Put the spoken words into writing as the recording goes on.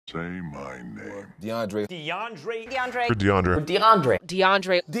Say my name. DeOndre. DeOndre. DeOndre. DeOndre.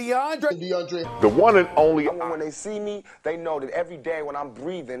 DeOndre. DeOndre. DeOndre. The one and only. When they see me, they know that every day when I'm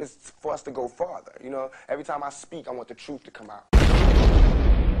breathing, it's for us to go farther. You know, every time I speak, I want the truth to come out.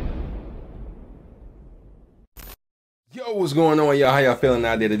 Yo, what's going on, y'all? How y'all feeling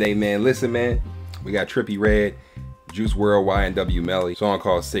out there today, man? Listen, man, we got Trippie, Wrld, Juice WRLD, YNW Melly, song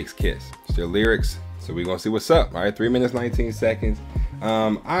called Six Kiss. It's their lyrics, so we're gonna see what's up. All right, 3 minutes, 19 seconds.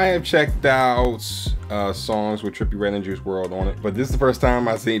 I have checked out songs with Trippie, Wrld, and Juice WRLD on it, but this is the first time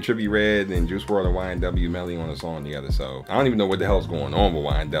I've seen Trippie, Wrld, and Juice WRLD and YNW Melly on a song together. So I don't even know what the hell's going on with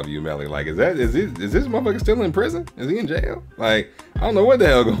YNW Melly. Like, is this motherfucker still in prison? Is he in jail? Like, I don't know what the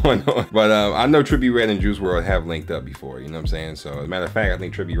hell going on. But I know Trippie, Wrld, and Juice WRLD have linked up before. You know what I'm saying? So as a matter of fact, I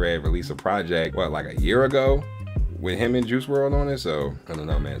think Trippie, Wrld released a project like a year ago with him and Juice WRLD on it. So I don't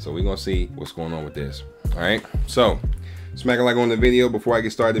know, man. So we're gonna see what's going on with this. All right. So smack a like on the video before I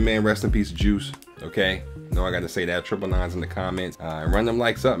get started, man. Rest in peace, Juice. Okay. No, I got to say that. 999s in the comments. And run them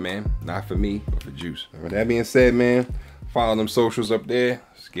likes up, man. Not for me, but for Juice. And with that being said, man, follow them socials up there.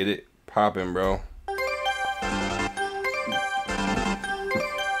 Let's get it popping, bro.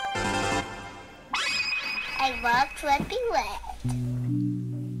 I love Trippie Wrld.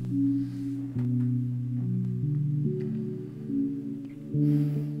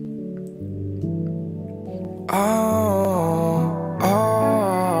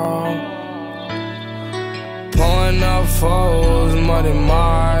 Pouring up foes, muddy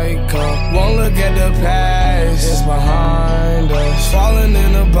my cup. Won't look at the past, it's behind us. Falling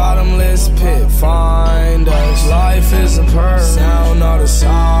in a bottomless pit, find us. Life is a perk, sound all the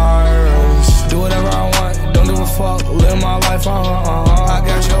sirens. Do whatever I want, don't give a fuck. Live my life, I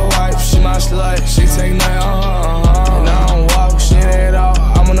got your wife, she my slut. She take night, And I don't walk shit at all,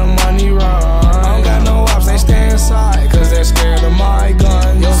 I'm on the money run. I don't got no ops, they stay inside, cause they're scared of my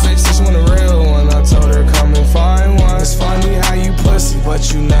gun. Yo, bitch, this one a real one. I told her come and find one. It's funny how you pussy,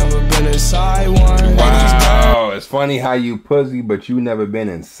 but you never been inside one. Wow, it's funny how you pussy, but you never been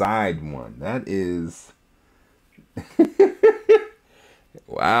inside one. That is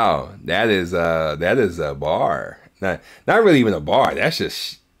wow. That is a bar. Not really even a bar. That's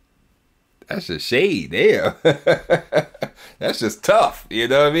just shade there. That's just tough. You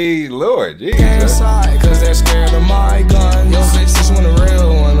know what I mean? Lord, jeez. Inside, cause they're scared of my gun. Yo, bitch, this one a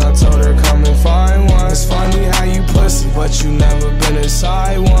real one. I told her come and find one. It's funny how you pussy, but you never been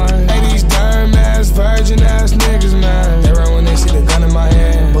inside one. Hey, these darn ass, virgin ass niggas, man. They run when they see the gun in my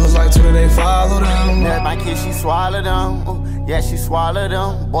hand. Bullets like Twitter, they follow them. That my kid, she swallowed them. Ooh, yeah, she swallowed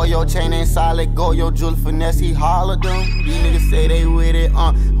them. Boy, your chain ain't solid. Go, your jewel finesse, he hollered them. These niggas say they with it,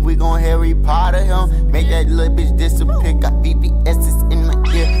 we gon' Harry Potter him. Make that little bitch disappear. Got BBS's in my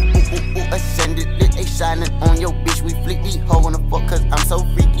ear. Ooh, ooh, ooh, ascended. They shining on your bitch. We flick these hoe on the fuck, cause I'm so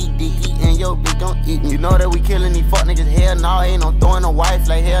freaky deaky. And your bitch don't eat me. You know that we killing these fuck niggas. Hell nah, ain't no throwing a wife.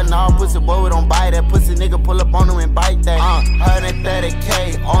 Like hell nah, pussy boy, we don't buy that. Pussy nigga pull up on him and bite that.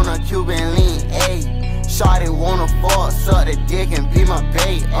 130K on a Cuban lean, ayy. Shawty wanna fuck, suck the dick and be my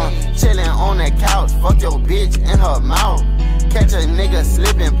bait. Chillin' on that couch, fuck your bitch in her mouth. Catch a nigga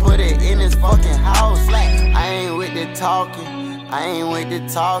slippin', put it in his fucking house. I ain't with the talking, I ain't with the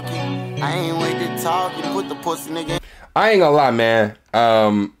talking, I ain't with the talking. Put the pussy nigga in. I ain't gonna lie, man.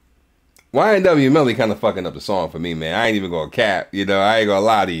 YNW Melly kind of fucking up the song for me, man. I ain't even gonna cap, you know. I ain't gonna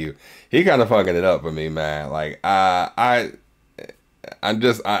lie to you. He kind of fucking it up for me, man. Like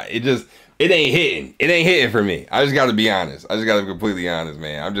it ain't hitting. It ain't hitting for me. I just gotta be honest. I just gotta be completely honest,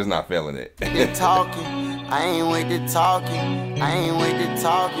 man. I'm just not feeling it. Talking, I ain't with the talking, I ain't with the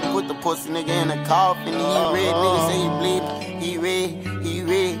talking. Put the pussy nigga in the coffin. He red, nigga say he bleed, he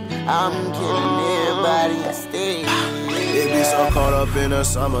red. I'm killing everybody instead. It be so caught up in the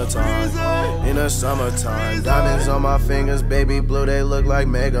summertime, in the summertime. Diamonds on my fingers, baby blue, they look like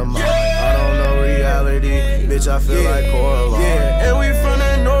Mega Mine. I don't know reality, bitch, I feel like Coraline. Yeah, and we from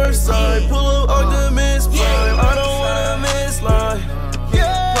the north side, pull up Optimus Prime. I don't wanna miss line.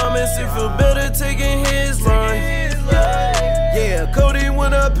 Promise it feel better taking his line. Yeah, Cody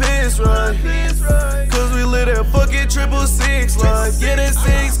when I piss right. Cause we lit that fucking 666 line. Get that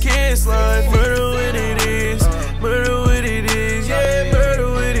 6 kiss line. Murder what it is, murder what it is, yeah, murder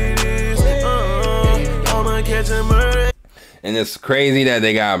what it is. I'ma catch a murder. And it's crazy that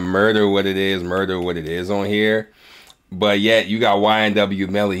they got murder what it is on here. But yet you got YNW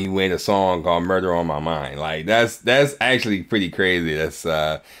Melly, he made a song called Murder on My Mind. Like that's actually pretty crazy. That's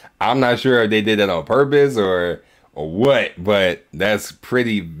I'm not sure if they did that on purpose or what, but that's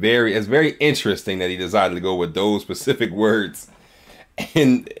it's very interesting that he decided to go with those specific words.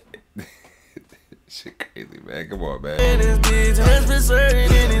 And shit crazy, man. Come on, man. And his bitch has been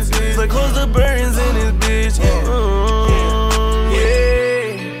serving in his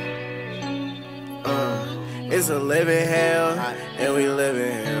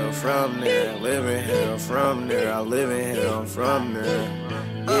from there.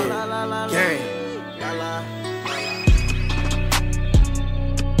 Yeah, gang.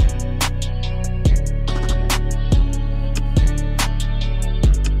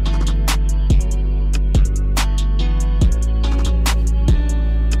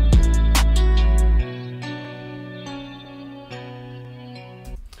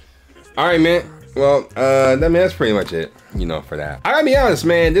 All right, man. Well, I mean, that's pretty much it, you know, for that. I gotta be honest,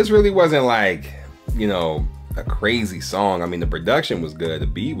 man, this really wasn't like, you know, a crazy song. I mean, the production was good, the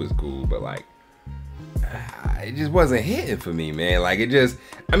beat was cool, but like, it just wasn't hitting for me, man. Like, it just,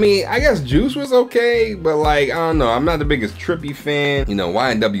 I mean, I guess Juice was okay, but like, I don't know, I'm not the biggest Trippie fan. You know,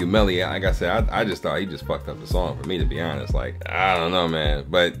 YNW Melly, like I said, I just thought he just fucked up the song for me, to be honest. Like, I don't know, man,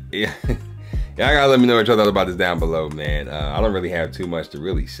 but yeah. Y'all gotta let me know what y'all thought about this down below, man. I don't really have too much to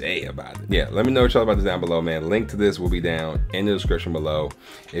really say about it. Yeah, let me know what y'all thought about this down below, man. Link to this will be down in the description below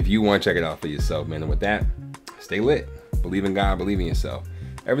if you want to check it out for yourself, man. And with that, stay lit. Believe in God, believe in yourself.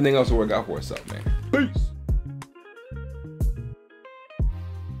 Everything else will work out for itself, man. Peace.